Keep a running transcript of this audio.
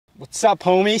What's up,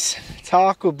 homies?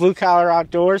 Talk with Blue Collar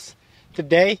Outdoors.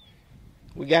 Today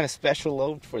we got a special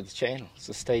load for the channel,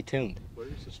 so stay tuned. Where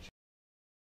is this?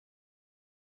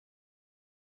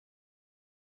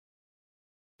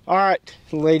 Alright,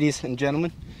 ladies and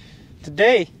gentlemen,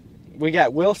 today we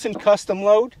got Wilson custom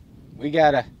load. We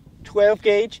got a 12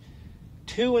 gauge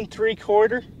 2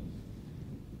 3/4.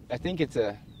 I think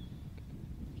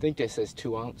this says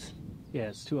 2 ounce. Yeah,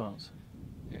 it's 2 ounce.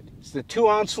 It's the 2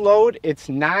 ounce load. It's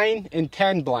 9 and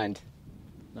 10 blend.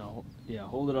 No, yeah,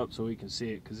 hold it up so we can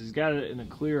see it, because he's got it in a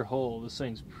clear hole. This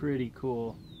thing's pretty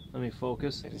cool. Let me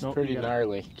focus. It's pretty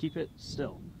gnarly. Keep it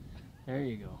still. There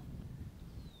you go.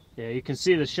 Yeah, you can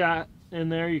see the shot in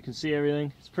there. You can see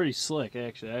everything. It's pretty slick,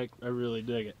 actually. I really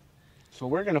dig it. So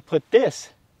we're going to put this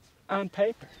on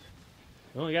paper.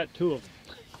 We only got 2 of them.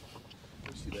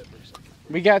 Let's see that for a second.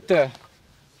 We got the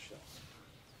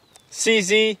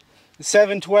CZ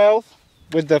 712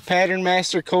 with the Pattern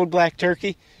Master Code Black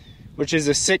Turkey, which is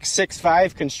a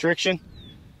 665 constriction.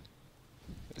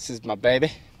 This is my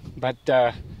baby, but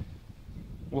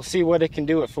we'll see what it can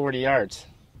do at 40 yards.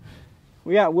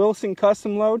 We got Wilson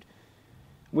custom load.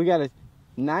 We got a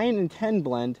 9 and 10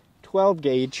 blend, 12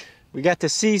 gauge. We got the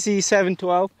CZ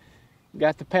 712. We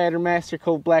got the Pattern Master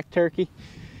Code Black Turkey.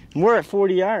 And we're at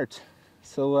 40 yards.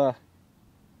 So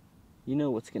you know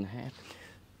what's gonna happen.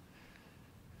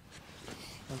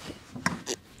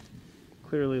 Okay.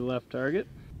 Clearly left target.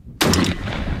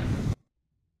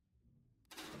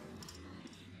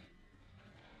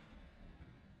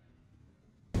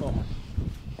 Oh,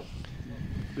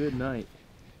 good night.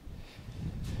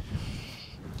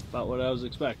 About what I was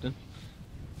expecting.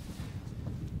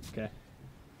 Okay.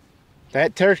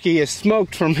 That turkey is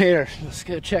smoked from here. Let's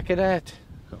go check it out.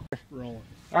 Rolling.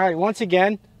 All right, once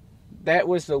again, that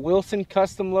was the Wilson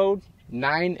custom load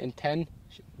 9 and 10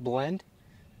 blend.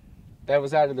 That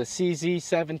was out of the CZ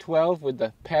 712 with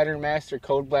the Pattern Master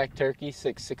Code Black Turkey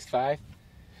 665.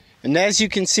 And as you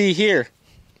can see here,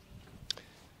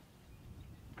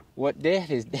 what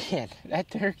dead is dead. That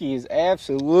turkey is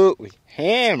absolutely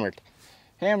hammered.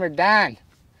 Hammered down.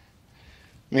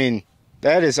 I mean,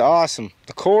 that is awesome.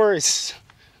 The core is...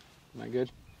 Am I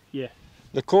good? Yeah.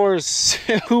 The core is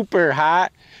super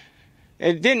hot.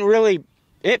 It didn't really...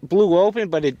 It blew open,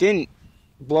 but it didn't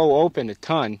blow open a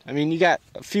ton. I mean, you got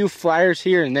a few flyers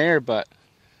here and there, but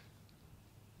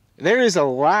there is a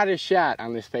lot of shot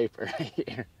on this paper right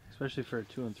here. Especially for a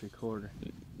 2 3/4.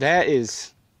 That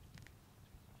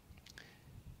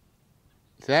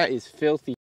is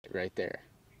filthy right there.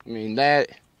 I mean, that...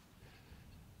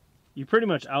 You pretty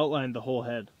much outlined the whole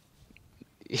head.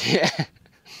 Yeah.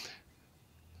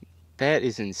 That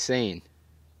is insane.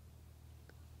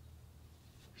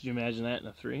 Could you imagine that in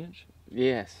a 3-inch?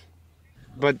 Yes.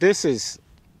 But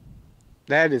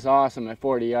that is awesome at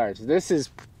 40 yards.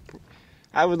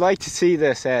 I would like to see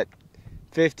this at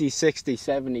 50, 60,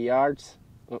 70 yards.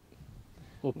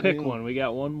 We'll pick one. We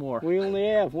got one more. We only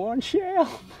have one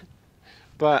shell.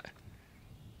 But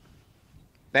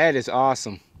that is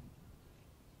awesome.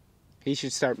 He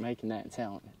should start making that and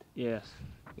selling it. Yes.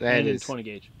 That is 20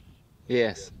 gauge.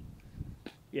 Yes.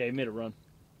 Yeah, he made a run.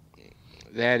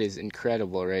 That is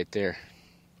incredible right there.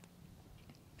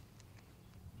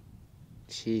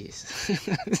 Jeez.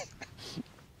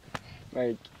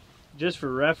 Like, just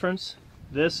for reference,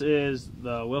 this is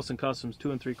the Wilson Customs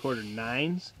 2 3/4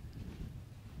 9s.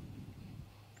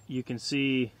 You can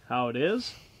see how it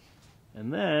is,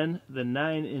 and then the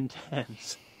 9 and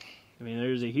 10s. I mean,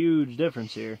 there's a huge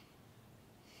difference here.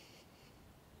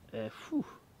 A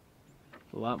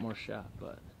lot more shot,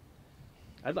 but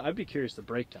I'd be curious the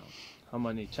breakdown. How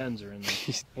many 10s are in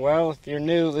there? Well, if you're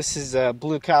new, this is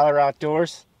Blue Collar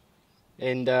Outdoors.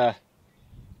 And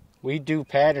we do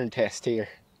pattern test here,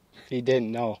 if you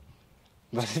didn't know.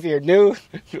 But if you're new,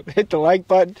 hit the like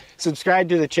button, subscribe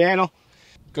to the channel.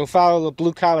 Go follow the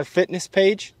Blue Collar Fitness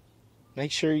page.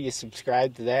 Make sure you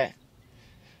subscribe to that.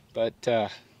 But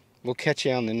we'll catch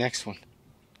you on the next one.